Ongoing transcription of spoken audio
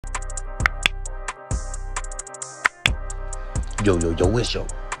Yo, it's your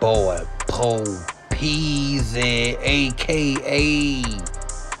boy, Poe Peasy, a.k.a.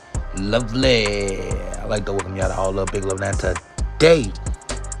 Lovely. I like to welcome y'all to All Up Big Love. Now today,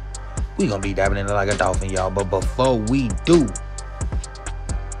 we gonna be diving into like a dolphin, y'all. But before we do,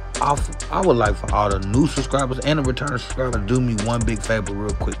 I would like for all the new subscribers and the returning subscribers to do me one big favor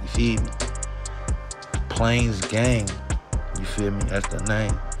real quick. You feel me? Plains Gang. You feel me? That's the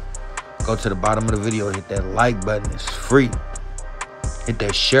name. Go to the bottom of the video, hit that like button, it's free. Hit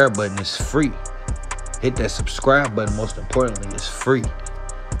that share button, it's free. Hit that subscribe button, most importantly, it's free.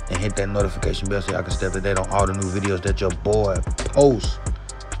 And hit that notification bell so y'all can stay up to date on all the new videos that your boy posts.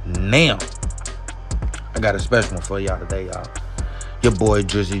 Now, I got a special one for y'all today, y'all. Your boy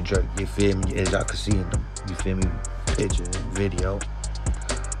Drizzy Drake, you feel me? As y'all can see in the, you feel me, picture and video.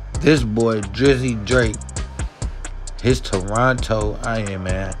 This boy Drizzy Drake, his Toronto Iron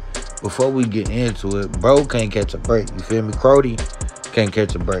Man. Before we get into it, bro can't catch a break. You feel me? Crody can't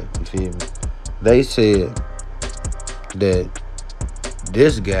catch a break. You feel me? They said that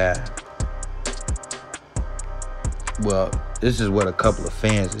this guy, well, this is what a couple of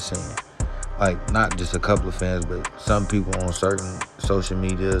fans are saying. Like, not just a couple of fans, but some people on certain social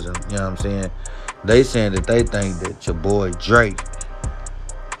medias, and you know what I'm saying? They saying that they think that your boy Drake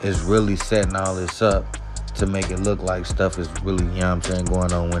is really setting all this up to make it look like stuff is really, you know what I'm saying,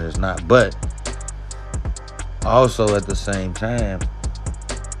 going on when it's not. But also at the same time,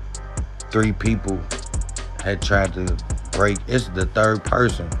 3 people had tried to break. It's the third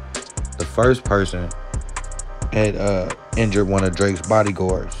person. The first person had injured one of Drake's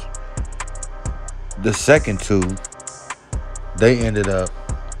bodyguards. The second 2, they ended up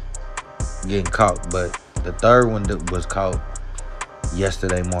getting caught. But the third one that was caught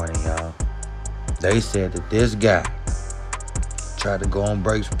yesterday morning, y'all. They said that this guy tried to go on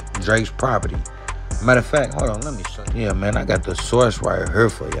Drake's property. Matter of fact, hold on, let me show you. Yeah, man, I got the source right here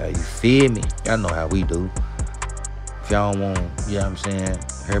for y'all. You feel me? Y'all know how we do. If y'all don't want, you know what I'm saying,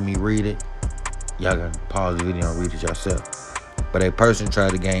 hear me read it, y'all can pause the video and read it yourself. But a person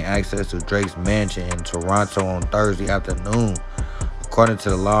tried to gain access to Drake's mansion in Toronto on Thursday afternoon. According to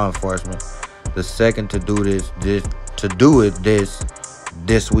the law enforcement, the second to do this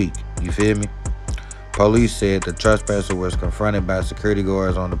week. You feel me? Police said the trespasser was confronted by security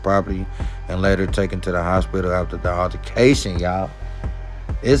guards on the property and later taken to the hospital after the altercation, y'all.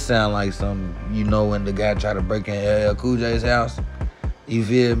 It sound like some, you know, when the guy tried to break in LL Cool J's house, you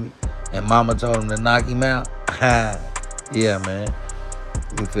feel me? And mama told him to knock him out. Yeah, man.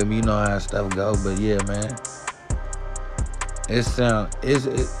 You feel me? You know how stuff go, but yeah, man.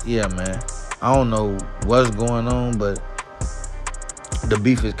 Yeah, man. I don't know what's going on, but the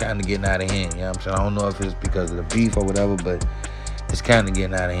beef is kind of getting out of hand, you know what I'm saying? I don't know if it's because of the beef or whatever, but it's kind of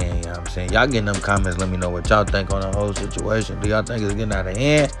getting out of hand, you know what I'm saying? Y'all get in them comments, let me know what y'all think on the whole situation. Do y'all think it's getting out of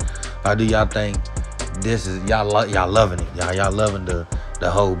hand? Or do y'all think this is, y'all loving it? Y'all loving the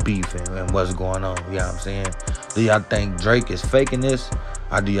whole beef and what's going on, you know what I'm saying? Do y'all think Drake is faking this?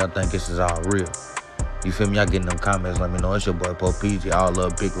 Or do y'all think this is all real? You feel me? Y'all get in them comments, let me know. It's your boy, Poe Peasy. All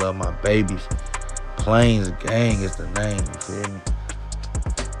love, big love, my babies. Plains Gang is the name, you feel me?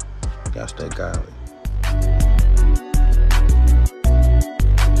 Y'all stay godly.